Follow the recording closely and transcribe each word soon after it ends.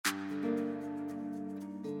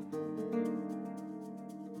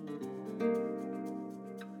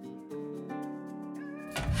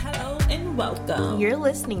and welcome. You're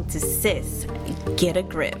listening to Sis, Get a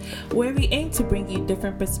Grip, where we aim to bring you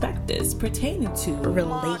different perspectives pertaining to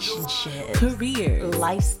relationships, careers,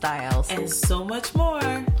 lifestyles, and so much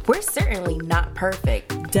more. We're certainly not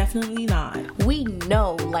perfect. Definitely not. We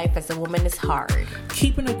know life as a woman is hard.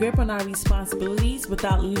 Keeping a grip on our responsibilities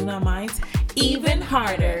without losing our minds, even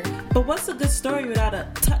harder. But what's a good story without a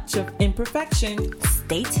touch of imperfection?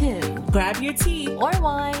 Stay tuned. Grab your tea or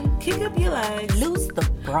wine. Kick up your legs. Lose the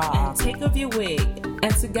bra. And take off your wig.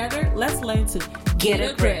 And together, let's learn to get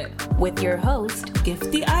a grip. With your host,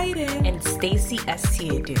 Gifty Aiden. And Stacy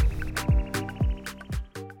Esiedu.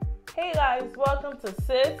 Hey guys, welcome to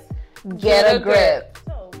Sis Get a Grip.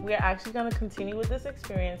 So we're actually going to continue with this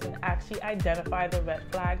experience and actually identify the red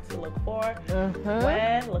flags to look for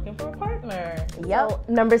when looking for a partner. Yep. So,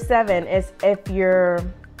 number 7 is if your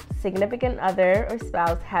significant other or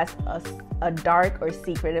spouse has a dark or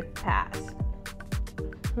secretive past.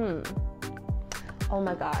 Oh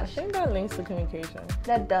my gosh. I think that links to communication.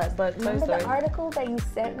 That does. But remember the article that you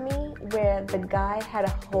sent me where the guy had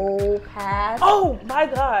a whole past? Oh my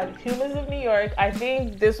God. Humans of New York. I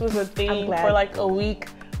think this was a theme for like a week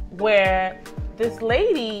where this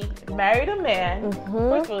lady married a man.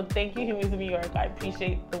 First of all, thank you, Humans of New York. I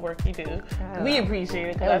appreciate the work you do. We appreciate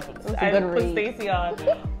it because I put Stacy on.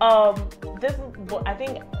 This, I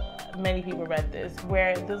think many people read this,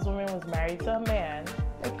 where this woman was married to a man.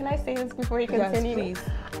 Can I say this before you continue? Yes,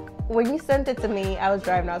 please. When you sent it to me, I was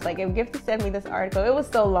driving. I was like, if Gifty sent me this article, it was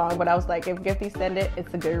so long, but I was like, if Gifty sent it,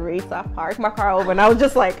 it's a good read. So I parked my car over and I was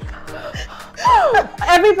just like,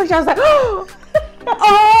 every picture I was like, oh,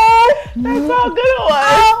 that's how good it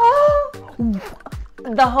was.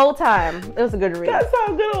 The whole time, it was a good read. That's how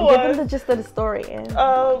good it was. Give them the gist of the story.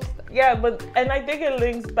 Yeah, and I think it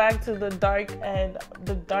links back to the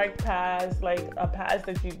dark past, like a past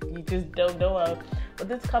that you just don't know of. But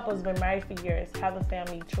this couple has been married for years, have a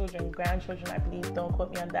family, children, grandchildren, I believe. Don't quote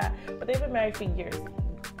me on that. But they've been married for years.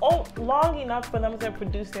 Long enough for them to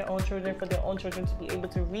produce their own children, for their own children to be able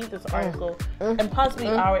to read this article, and possibly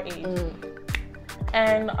our age.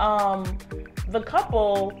 And the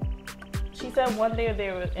couple, she said one day they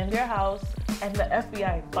were in their house and the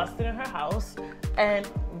FBI busted in her house and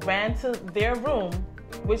ran to their room,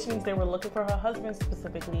 which means they were looking for her husband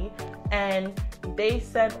specifically, and they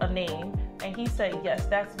said a name and he said, yes,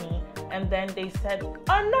 that's me. And then they said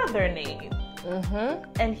another name.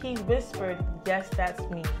 And he whispered, yes, that's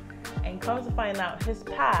me. And comes to find out, his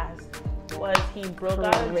past was he broke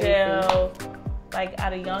out of jail like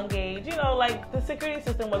at a young age. You know, like the security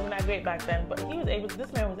system wasn't that great back then, but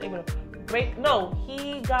this man was able to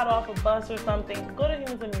he got off a bus or something. Go to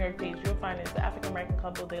Humans of New York page, you'll find it's the African-American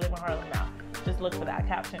couple. They live in Harlem now. Just look for that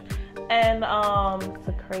caption. And it's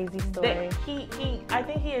a crazy story. I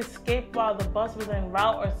think he escaped while the bus was en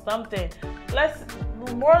route or something.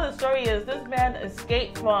 The moral of the story is this man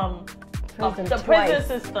escaped from the prison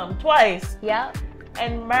system twice. Yeah.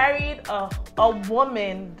 And married a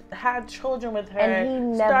woman, had children with her, and he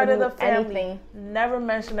never started a family, never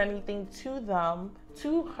mentioned anything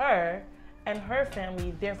to her and her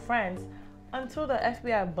family, their friends, until the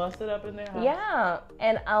FBI busted up in their house. Yeah,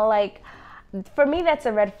 and for me, that's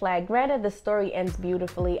a red flag. Granted, the story ends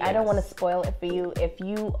beautifully. Yes. I don't want to spoil it for you. If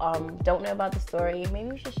you don't know about the story,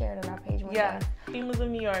 maybe we should share it on our page. Humans of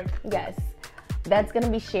New York. Yes, that's going to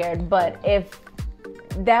be shared. But if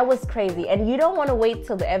that was crazy, and you don't want to wait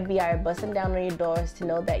till the FBI are busting down on your doors to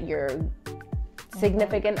know that your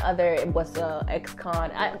significant other was a ex-con,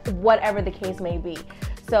 whatever the case may be.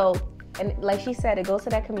 So, and like she said, it goes to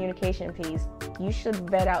that communication piece. You should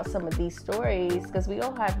vet out some of these stories because we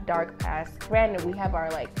all have dark pasts. Granted, we have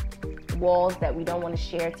our walls that we don't want to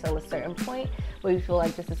share till a certain point where we feel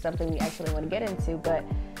like this is something we actually want to get into, but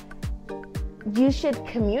you should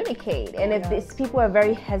communicate. And if these people are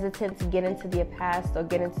very hesitant to get into their past or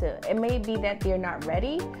it may be that they're not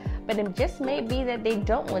ready, but it just may be that they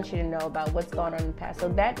don't want you to know about what's going on in the past. So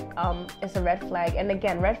that is a red flag. And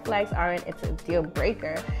again, red flags it's a deal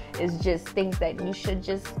breaker. It's just things that you should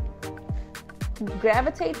just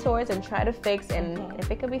gravitate towards and try to fix. And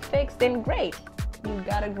if it can be fixed, then great. You've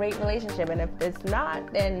got a great relationship. And if it's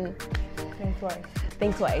not, then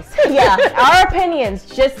think twice. Yeah, our opinions,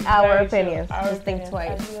 just our opinions. Just think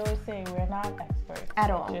twice. As we always say, we're not experts. At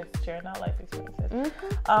all. Just sharing our life experiences.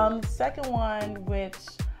 Second one, which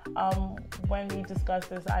when we discussed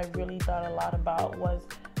this, I really thought a lot about was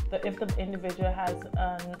if the individual has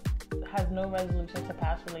no resolution to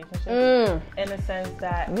past relationships, in a sense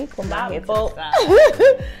that not both.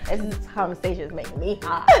 This conversation is making me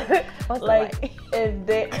hot.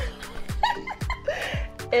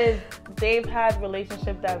 If they've had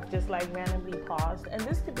relationships that have just like randomly paused, and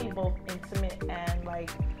this could be both intimate and like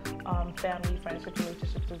family, friendship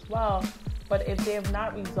relationships as well. But if they have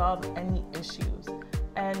not resolved any issues,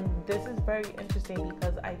 and this is very interesting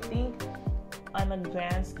because I think on the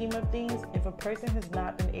grand scheme of things, if a person has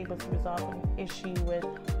not been able to resolve an issue with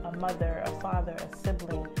a mother, a father, a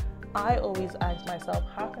sibling, I always ask myself,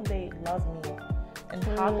 how can they love me? And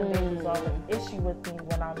how can they resolve an issue with me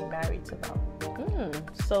when I'm married to them?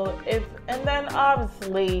 So and then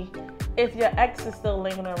obviously, if your ex is still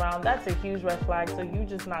lingering around, that's a huge red flag. So you're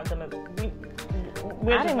just not gonna.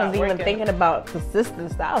 I didn't even thinking about the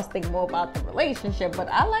sisters. I was thinking more about the relationship. But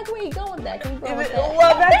I like where you go with that. Can you go with that?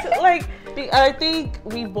 Well, that's like I think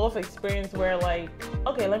we both experienced where like,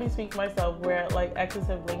 okay, let me speak for myself, where like exes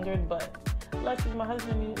have lingered, but luckily my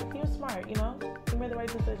husband, he was smart, you know, he made the right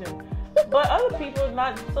decision. But other people are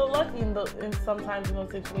not so lucky in sometimes in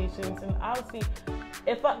those situations. And obviously,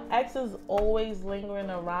 if an ex is always lingering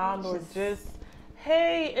around, or just,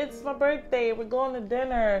 hey, it's my birthday, we're going to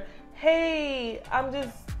dinner. Hey, I'm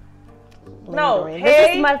just lingering. No. Hey,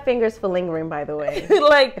 this is my fingers for lingering, by the way.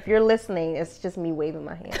 Like, if you're listening, it's just me waving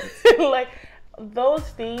my hands. Like, those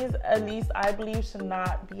things, at least I believe, should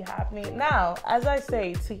not be happening. Now, as I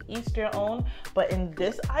say, to each their own. But in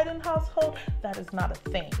this Iden household, that is not a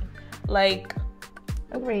thing. Like,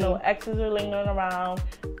 agreed. No exes are lingering around.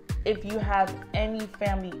 If you have any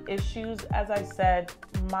family issues, as I said,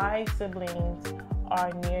 my siblings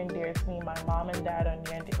are near and dear to me. My mom and dad are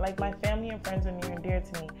near and dear. Like, my family and friends are near and dear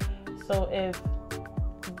to me. So if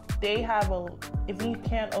they have if you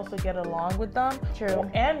can't also get along with them, true,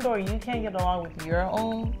 and or you can't get along with your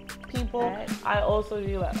own people, right. I also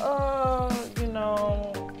be like, you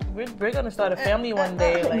know, we're gonna start a family one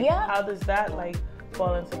day. Like, how does that like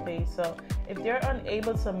fall into place? So if they're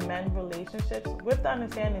unable to mend relationships, with the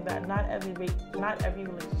understanding that not every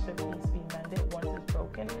relationship needs to be mended once it's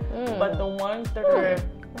broken, but the ones that are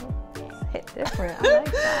hit different, I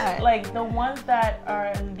like that. Like the ones that are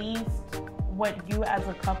at least what you as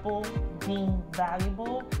a couple deem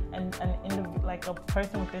valuable, and like a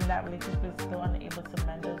person within that relationship is still unable to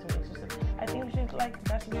mend those relationships, I think we should, like,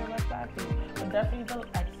 that should be a red flag for you. But definitely the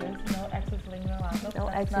exes, no exes lingering around. No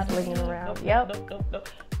exes lingering around. No.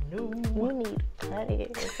 You need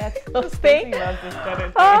credit. That's so Stacey loves this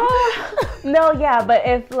credit. No, yeah, but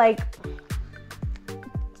if like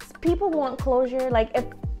people want closure, like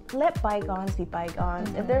let bygones be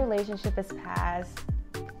bygones. If their relationship is past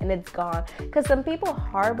and it's gone, because some people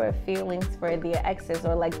harbor feelings for their exes,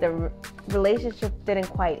 or like the relationship didn't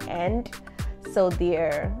quite end, so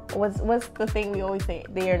they're what's the thing we always say,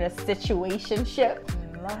 they're in a situationship.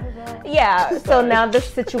 Yeah, so now the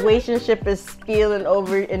situationship is spilling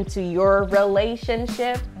over into your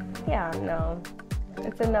relationship. Yeah, no,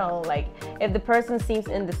 it's a no. Like, if the person seems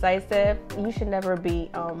indecisive, you should never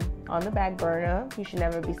be on the back burner. You should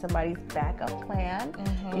never be somebody's backup plan.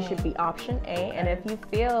 You should be option A. And if you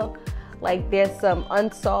feel like there's some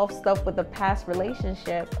unsolved stuff with a past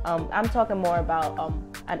relationship, I'm talking more about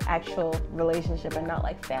an actual relationship and not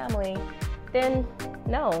like family, then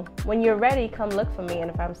no. When you're ready, come look for me,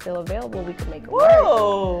 and if I'm still available, we can make it work.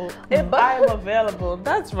 Whoa! If I'm available,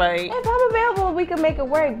 that's right. If I'm available, we can make it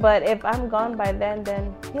work. But if I'm gone by then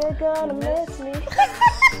you're gonna miss me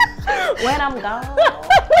when I'm gone.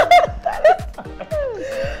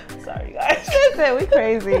 Sorry, guys. That's it. We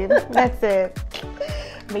crazy. That's it.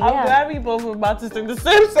 But yeah. I'm glad we both were about to sing the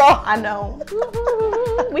same song. I know.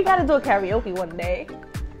 We gotta do a karaoke one day.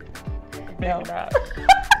 Maybe not.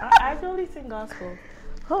 I can only sing gospel.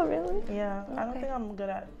 Oh, really? Yeah. Okay. I don't think I'm good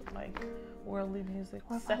at like worldly music.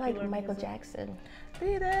 Well, I like Michael Jackson.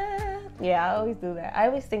 Be there. Yeah, I always do that. I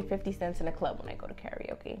always sing 50 Cents in a club when I go to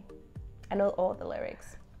karaoke. I know all the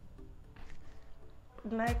lyrics.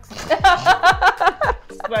 Next. We're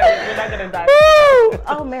not gonna die.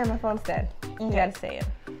 Oh man, my phone's dead. You gotta say it.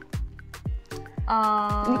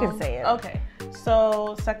 You can say it. Okay.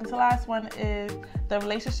 So second to last one is the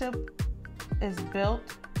relationship is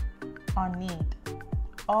built on need.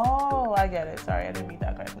 Oh, I get it. Sorry, I didn't read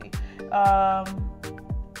that correctly.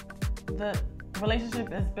 The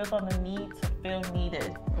relationship is built on the need to feel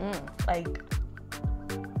needed. Like,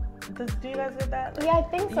 do you guys get that? Yeah, I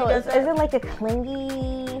think so. Is it like a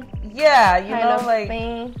clingy? Yeah, you know, like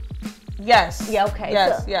thing? Yes. Yeah. Okay.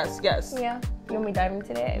 Yes. So, yes. Yeah. You want me to dive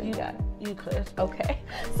into that? You got it. You could. Okay.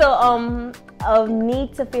 So a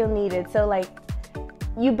need to feel needed. So like,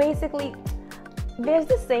 you basically, there's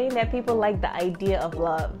this saying that people like the idea of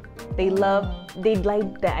love. They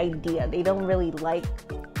like the idea. They don't really like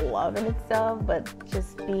love in itself, but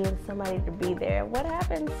just being somebody to be there. What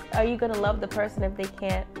happens? Are you gonna love the person if they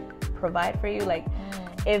can't provide for you. Like,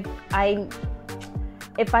 if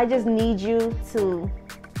I just need you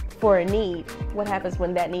for a need, what happens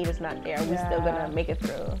when that need is not there? Are we still gonna make it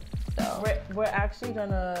through? So we're actually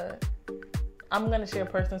I'm gonna share a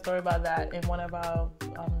personal story about that in one of our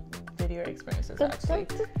video experiences. Actually,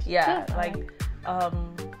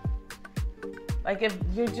 like if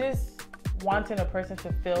you're just wanting a person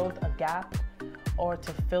to fill a gap or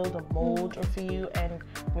to fill the mold for you, and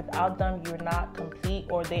without them you're not complete,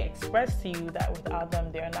 or they express to you that without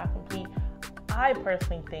them they're not complete, I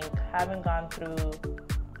personally think, having gone through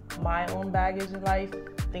my own baggage in life,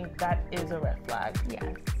 think that is a red flag.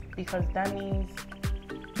 yes. Because that means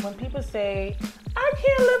when people say, I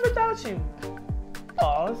can't live without you,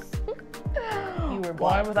 pause. You were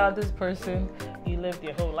born without this person. You lived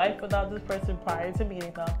your whole life without this person prior to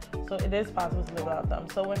meeting them. So it is possible to live without them.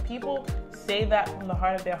 So when people say that from the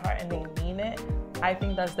heart of their heart and they mean it, I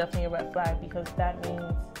think that's definitely a red flag, because that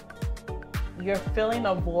means you're filling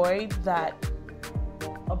a void that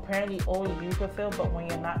apparently only you could fill, but when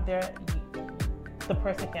you're not there, the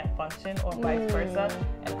person can't function, or vice versa.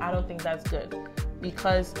 And I don't think that's good,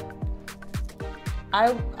 because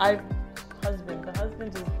the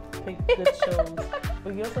husband just picked good shows,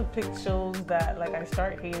 but he also picked shows that like I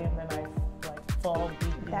start hating and then I like fall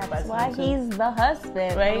deeply. That's why he's the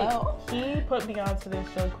husband, right? Hello. He put me onto this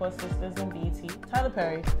show called Sisters in BT. Tyler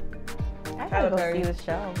Perry. I gotta go see the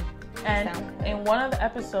show. And in one of the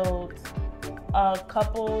episodes, a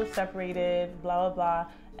couple separated, blah blah blah,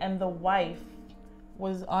 and the wife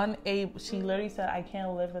was unable. She literally said, "I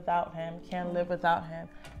can't live without him. Can't live without him."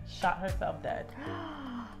 Shot herself dead.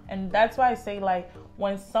 And that's why I say, like,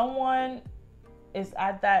 when someone is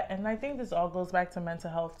at that, and I think this all goes back to mental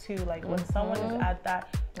health too, like when someone is at that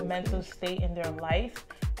mental state in their life,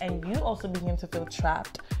 and you also begin to feel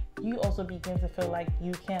trapped, you also begin to feel like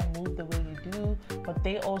you can't move the way you do, but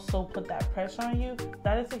they also put that pressure on you,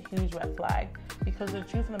 that is a huge red flag. Because the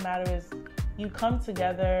truth of the matter is, you come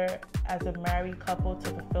together as a married couple to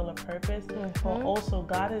fulfill a purpose, but also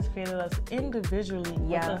God has created us individually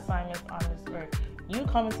with assignments on this earth. You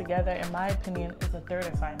coming together, in my opinion, is a third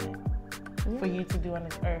assignment for you to do on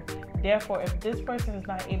this earth. Therefore, if this person is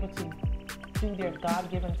not able to do their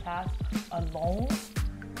God-given task alone,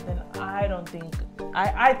 then I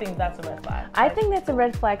think that's a red flag. I think that's a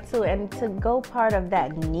red flag too. And to go part of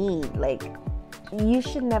that need, like, you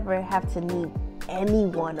should never have to need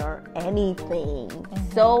anyone or anything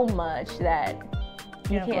so much that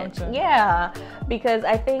you can't function. Yeah, because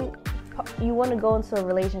I think you want to go into a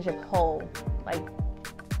relationship whole. Like,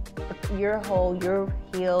 you're whole, you're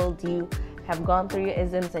healed, you have gone through your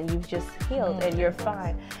isms and you've just healed and you're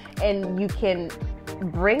fine. And you can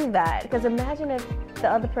bring that, because imagine if the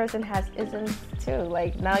other person has isms too.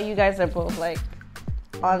 Like, now you guys are both like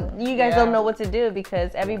you guys don't know what to do,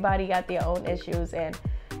 because everybody got their own issues and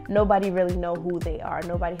nobody really know who they are.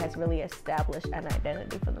 Nobody has really established an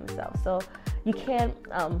identity for themselves. So you can't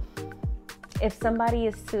if somebody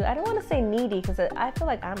is too, I don't want to say needy, because I feel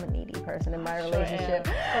like I'm a needy person in my relationship.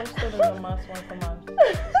 Posted is a must once a month.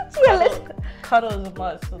 Cuddle is a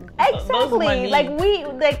must. Exactly.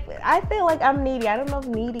 I feel like I'm needy. I don't know if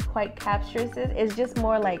needy quite captures it. It's just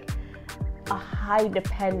more like a high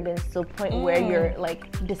dependence to a point where you're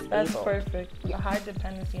like disabled. That's perfect. A high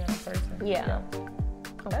dependency on a person. Yeah.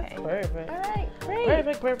 That's perfect. All right,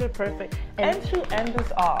 great. Perfect. And to end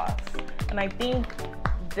this off, and I think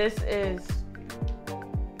this is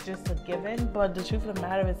just a given, but the truth of the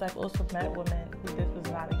matter is, I've also met women who this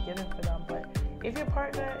was not a given for them. But if your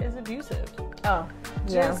partner is abusive,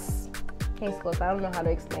 case closed. I don't know how to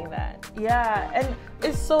explain that. Yeah, and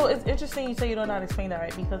it's interesting you say you don't know how to explain that,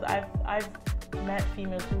 right? Because I've met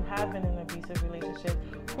females who have been in an abusive relationship,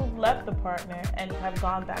 who've left the partner and have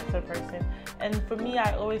gone back to the person. And for me,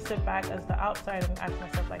 I always sit back as the outsider and ask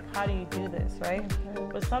myself, like, how do you do this, right?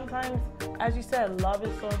 But sometimes, as you said, love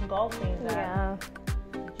is so engulfing that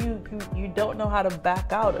you don't know how to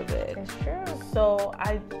back out of it. It's true. So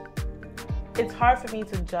it's hard for me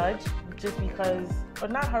to judge just because, or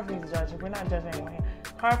not hard for me to judge, we're not judging anyway.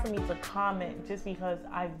 It's hard for me to comment just because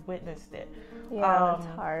I've witnessed it. Yeah, it's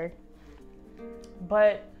hard.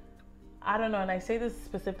 But I don't know, and I say this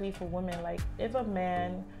specifically for women, like, if a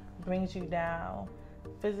man brings you down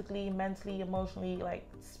physically, mentally, emotionally, like,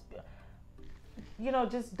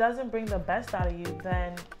 just doesn't bring the best out of you,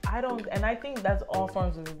 then I think that's all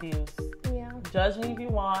forms of abuse. Yeah. Judge me if you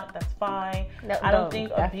want, that's fine. No, I don't think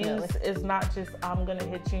definitely. Abuse is not just, I'm gonna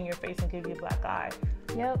hit you in your face and give you a black eye.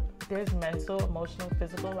 Yep. There's mental, emotional,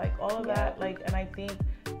 physical, like all of that. Like, and I think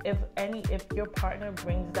if your partner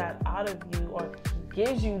brings that out of you or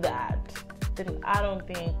gives you that, then I don't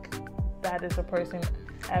think that is a person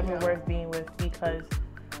ever worth being with, because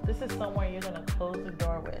this is someone you're gonna close the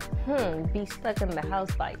door with. Be stuck in the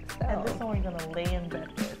house by yourself. And this is someone you're gonna lay in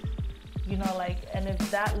bed with. You know, like, and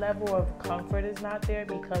if that level of comfort is not there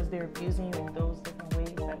because they're abusing you in those different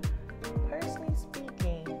ways, then personally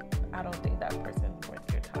speaking, I don't think that person's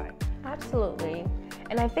worth your time. Absolutely.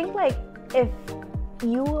 And I think, like, if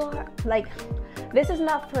you are, like, this is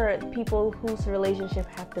not for people whose relationship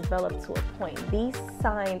have developed to a point. These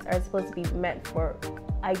signs are supposed to be meant for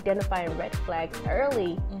identifying red flags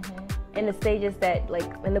early in the stages that, like,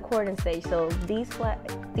 in the courting stage. So these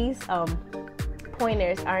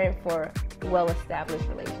pointers aren't for well-established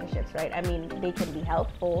relationships, right? I mean, they can be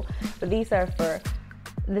helpful, but these are for,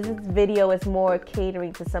 this video is more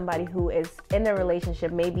catering to somebody who is in a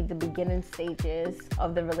relationship, maybe the beginning stages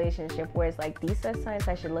of the relationship, where it's like, these are signs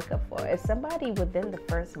I should look up for. If somebody within the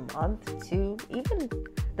first month, 2, even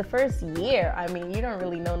the first year, I mean, you don't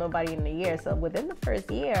really know nobody in a year, so within the first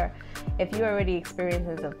year, if you're already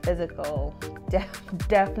experiencing some physical,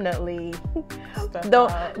 definitely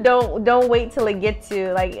don't wait till it gets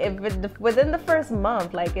to, like, if within the first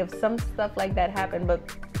month, like, if some stuff like that happened. But,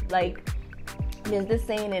 like, there's this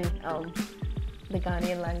saying in the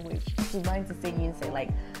Ghanaian language, Subain to say, you say, like,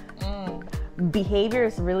 behavior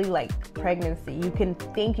is really like pregnancy. You can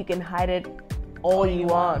think you can hide it all you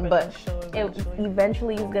want, but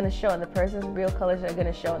eventually it's going to show, and the person's real colors are going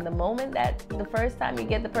to show. And the moment that the first time you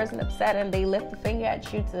get the person upset and they lift a finger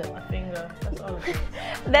at you, a finger, that's all it is.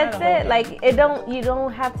 That's it. Like, you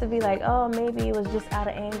don't have to be like, oh, maybe it was just out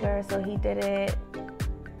of anger, so he did it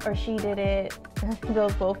or she did it. It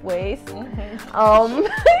goes both ways.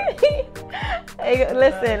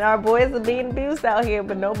 Listen, our boys are being abused out here,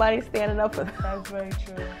 but nobody's standing up for them. That's very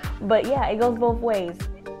true. But yeah, it goes both ways.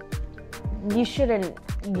 You shouldn't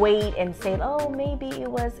wait and say, oh, maybe it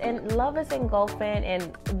was. And love is engulfing,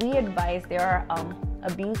 and we advise there are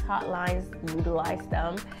abuse hotlines. Utilize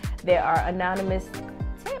them. There are anonymous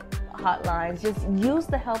tip hotlines. Just use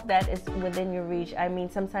the help that is within your reach. I mean,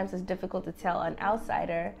 sometimes it's difficult to tell an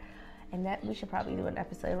outsider, and that we should probably do an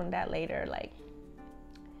episode on that later, like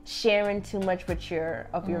sharing too much with your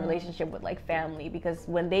relationship with, like, family, because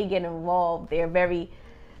when they get involved, they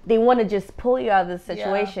want to just pull you out of the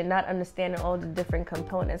situation, not understanding all the different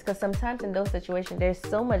components. Because sometimes in those situations, there's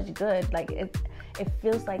so much good, like, it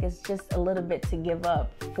feels like it's just a little bit to give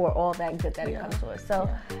up for all that good that it comes to us. So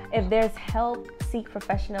if there's help, seek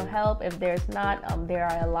professional help. If there's not, there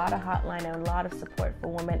are a lot of hotline and a lot of support for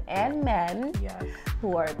women and men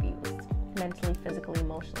who are abused, mentally, physically,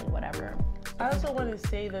 emotionally, whatever. I also want to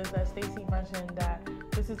say this, that Stacey mentioned that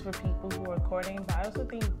this is for people who are courting, but I also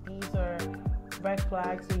think these are red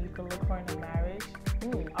flags that you can look for in a marriage.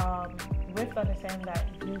 With understanding that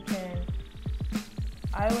you can,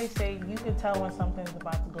 I always say, you can tell when something's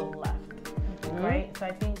about to go left, right? So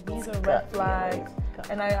I think these are red flags.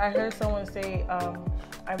 And I heard someone say,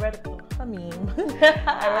 I read a meme.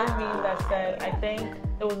 I read a meme that said, I think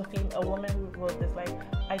it was a woman who wrote this, like,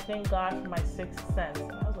 I thank God for my sixth sense.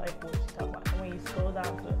 And I was like, what you talking about? And when you scroll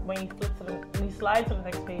down to, when you slide to the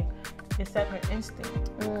next page, it said her instinct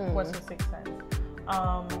was her sixth sense.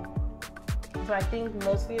 So I think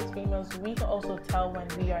mostly as females, we can also tell when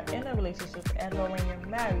we are in a relationship and or when you're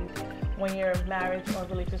married, when your marriage or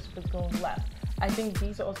relationship is going left. I think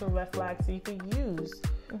these are also red flags that you can use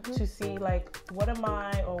to see, like, what am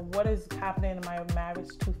I, or what is happening in my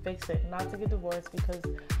marriage to fix it, not to get divorced, because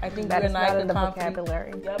I think that is not in the conflict.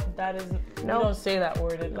 vocabulary. Yep, that is. We don't say that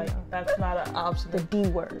word. Like, that's not an option. The D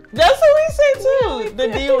word. That's what we say too. The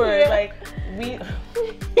D word. Like, we.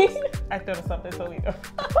 I thought of something so we know.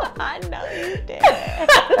 I know you did.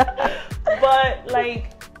 But,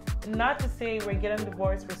 like, not to say we're getting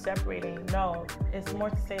divorced, we're separating. No, it's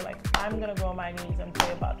more to say, like, I'm gonna go on my knees and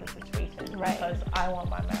pray about this situation because I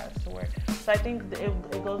want my marriage to work. So I think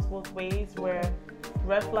it goes both ways, where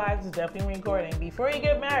red flags is definitely when you're courting. Before you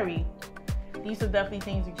get married, these are definitely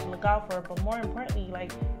things you should look out for. But more importantly,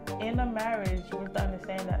 like, in a marriage, you have to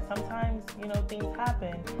understand that sometimes, you know, things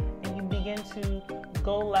happen and you begin to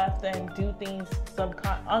go left and do things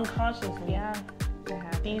unconsciously. Yeah.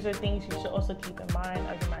 These are things you should also keep in mind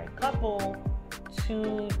as a married couple,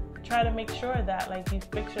 to try to make sure that, like, you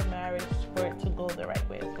fix your marriage for it to go the right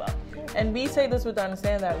way as well. And we say this with the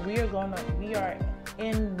understanding that we are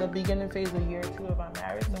in the beginning phase of year 2 of our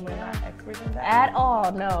marriage, and we're not experts in that at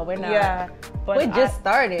all. No, we're not. Yeah, but we're just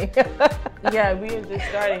starting. Yeah, we are just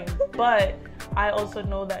starting. But I also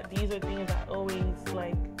know that these are things I always,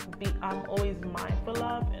 like, I'm always mindful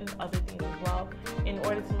of, and other things as well, in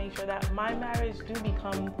order to make sure that my marriage do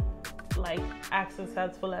become, like, as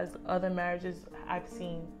successful as other marriages I've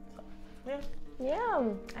seen. So, Yeah,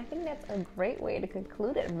 I think that's a great way to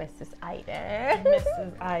conclude it, Mrs. Iden.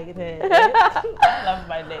 Mrs. Iden. I love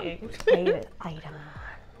my name. Iden.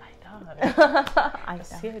 I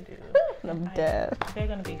see I do. I'm dead. They're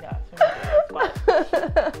gonna be guys.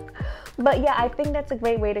 But yeah, I think that's a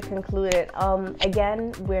great way to conclude it.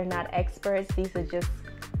 Again, we're not experts. These are just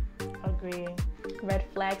red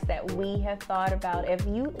flags that we have thought about. If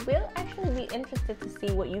you will actually be interested to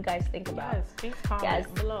see what you guys think about. Yes, please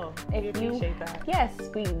comment below. We appreciate that. Yes,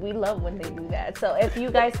 we love when they do that. So if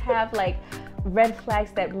you guys have like red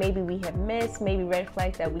flags that maybe we have missed, maybe red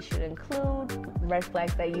flags that we should include, red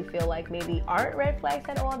flags that you feel like maybe aren't red flags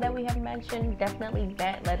at all that we have mentioned, definitely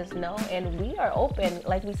let us know. And we are open.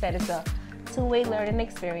 Like we said, it's a two-way learning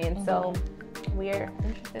experience. So we're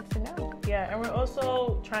interested to know. Yeah, and we're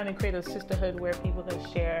also trying to create a sisterhood where people can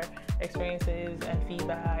share experiences and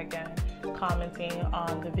feedback and commenting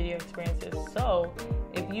on the video experiences. So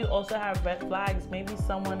if you also have red flags, maybe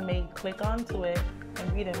someone may click onto it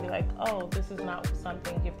and read it and be like, oh, this is not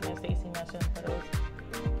something Gifty and Stacey mentioned, but it was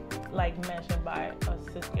like mentioned by a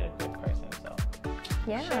SISGETAGRIP person. So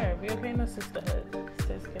yeah, sure, we're creating a sisterhood.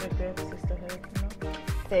 SISGETAGRIP, sisterhood, you know?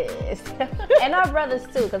 And our brothers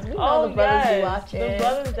too, because we know the brothers be watching. The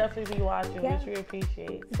brothers definitely be watching, which we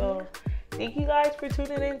appreciate. So thank you guys for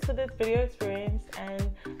tuning in to this video experience, and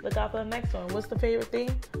look out for the next one. What's the favorite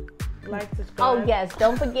thing? Like, subscribe. Oh yes,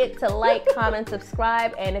 don't forget to like, comment,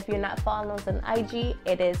 subscribe, and if you're not following us on IG,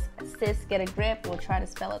 it is SISGETAGRIP. We'll try to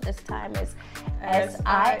spell it this time. It's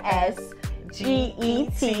SISGETAGRIP. We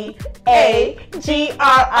did it!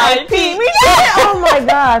 Oh my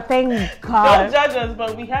God, thank God. Don't judge us,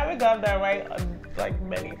 but we haven't got that right like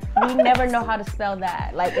many times. We never know how to spell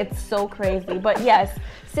that. Like, it's so crazy. But yes,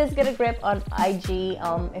 SISGETAGRIP on IG.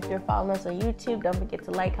 If you're following us on YouTube, don't forget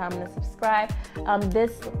to like, comment, and subscribe.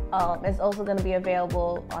 This is also going to be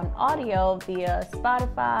available on audio via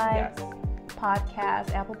Spotify,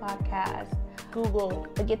 Podcast, Apple Podcast, Google.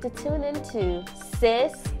 Forget to tune into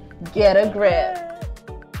SISGETAGRIP.